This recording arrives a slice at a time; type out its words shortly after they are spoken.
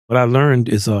What I learned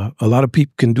is a lot of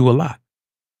people can do a lot.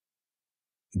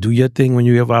 Do your thing when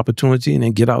you have opportunity and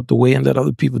then get out the way and let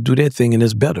other people do their thing, and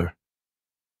it's better.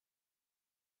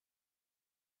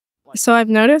 So I've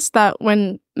noticed that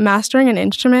when mastering an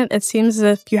instrument, it seems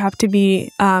as if you have to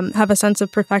be have a sense of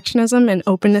perfectionism and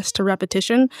openness to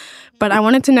repetition. But I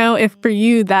wanted to know if for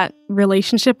you that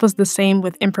relationship was the same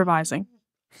with improvising.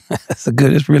 It's a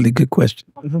really good question.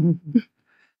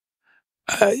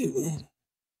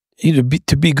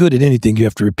 To be good at anything, you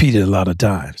have to repeat it a lot of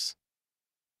times.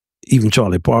 Even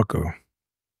Charlie Parker,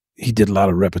 he did a lot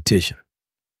of repetition.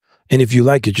 And if you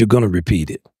like it, you're going to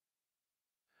repeat it.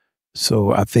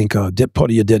 So I think that part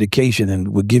of your dedication and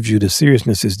what gives you the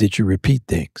seriousness is that you repeat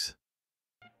things.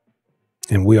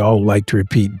 And we all like to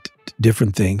repeat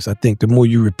different things. I think the more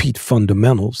you repeat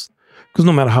fundamentals, because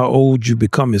no matter how old you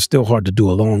become, it's still hard to do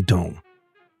a long tone.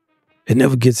 It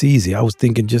never gets easy. I was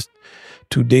thinking just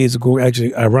 2 days ago,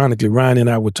 actually, ironically, Ryan and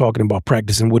I were talking about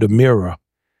practicing with a mirror.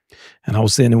 And I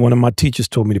was saying that one of my teachers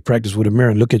told me to practice with a mirror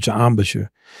and look at your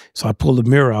embouchure. So I pulled the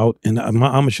mirror out, and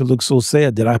my embouchure looked so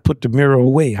sad that I put the mirror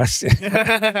away. I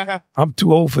said, I'm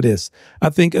too old for this. I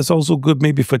think it's also good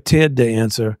maybe for Ted to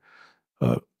answer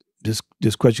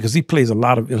this question, because he plays a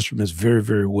lot of instruments very,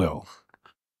 very well.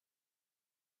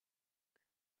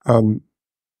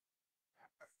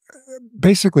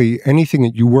 Basically, anything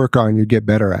that you work on, you get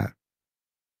better at.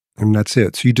 And that's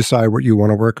it. So you decide what you want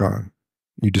to work on.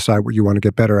 You decide what you want to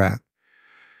get better at.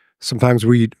 Sometimes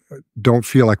we don't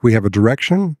feel like we have a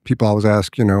direction. People always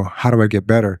ask, how do I get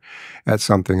better at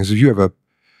something? Is if you have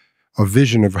a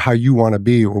vision of how you want to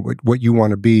be or what you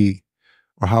want to be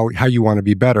or how you want to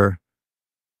be better,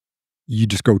 you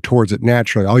just go towards it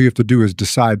naturally. All you have to do is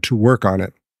decide to work on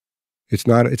it. It's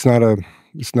not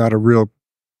a real,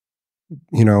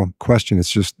 question.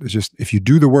 It's just if you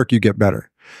do the work, you get better.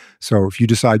 So if you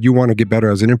decide you want to get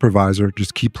better as an improviser,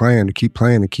 just keep playing and keep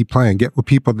playing and keep playing. Get with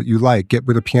people that you like. Get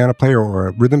with a piano player or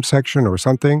a rhythm section or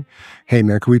something. Hey,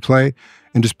 man, can we play?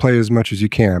 And just play as much as you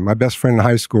can. My best friend in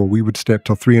high school, we would stay up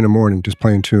till 3 a.m. just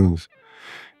playing tunes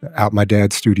out my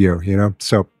dad's studio,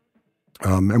 So,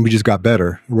 and we just got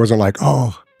better. It wasn't like,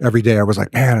 oh, every day I was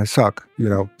like, man, I suck.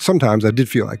 Sometimes I did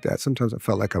feel like that. Sometimes I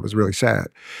felt like I was really sad.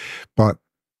 But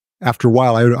after a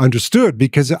while, I understood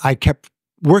because I kept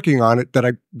working on it that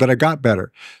I got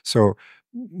better. So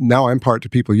now I impart to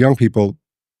people, young people,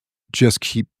 just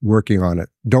keep working on it.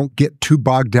 Don't get too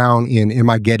bogged down in, am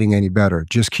I getting any better?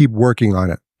 Just keep working on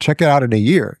it. Check it out in a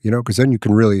year, because then you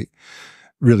can really,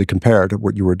 really compare to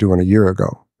what you were doing a year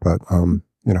ago. But,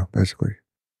 basically,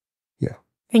 yeah.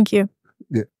 Thank you.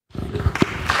 Yeah.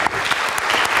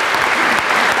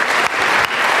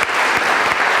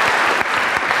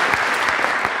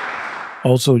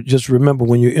 Also, just remember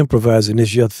when you're improvising,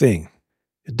 it's your thing.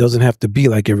 It doesn't have to be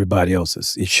like everybody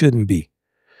else's. It shouldn't be.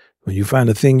 When you find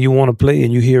a thing you want to play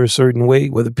and you hear a certain way,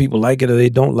 whether people like it or they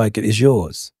don't like it, it's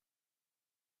yours.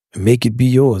 And make it be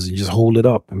yours and just hold it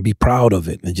up and be proud of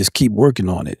it and just keep working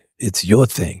on it. It's your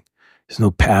thing. There's no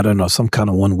pattern or some kind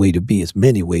of one way to be. It's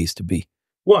many ways to be.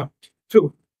 1,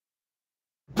 2.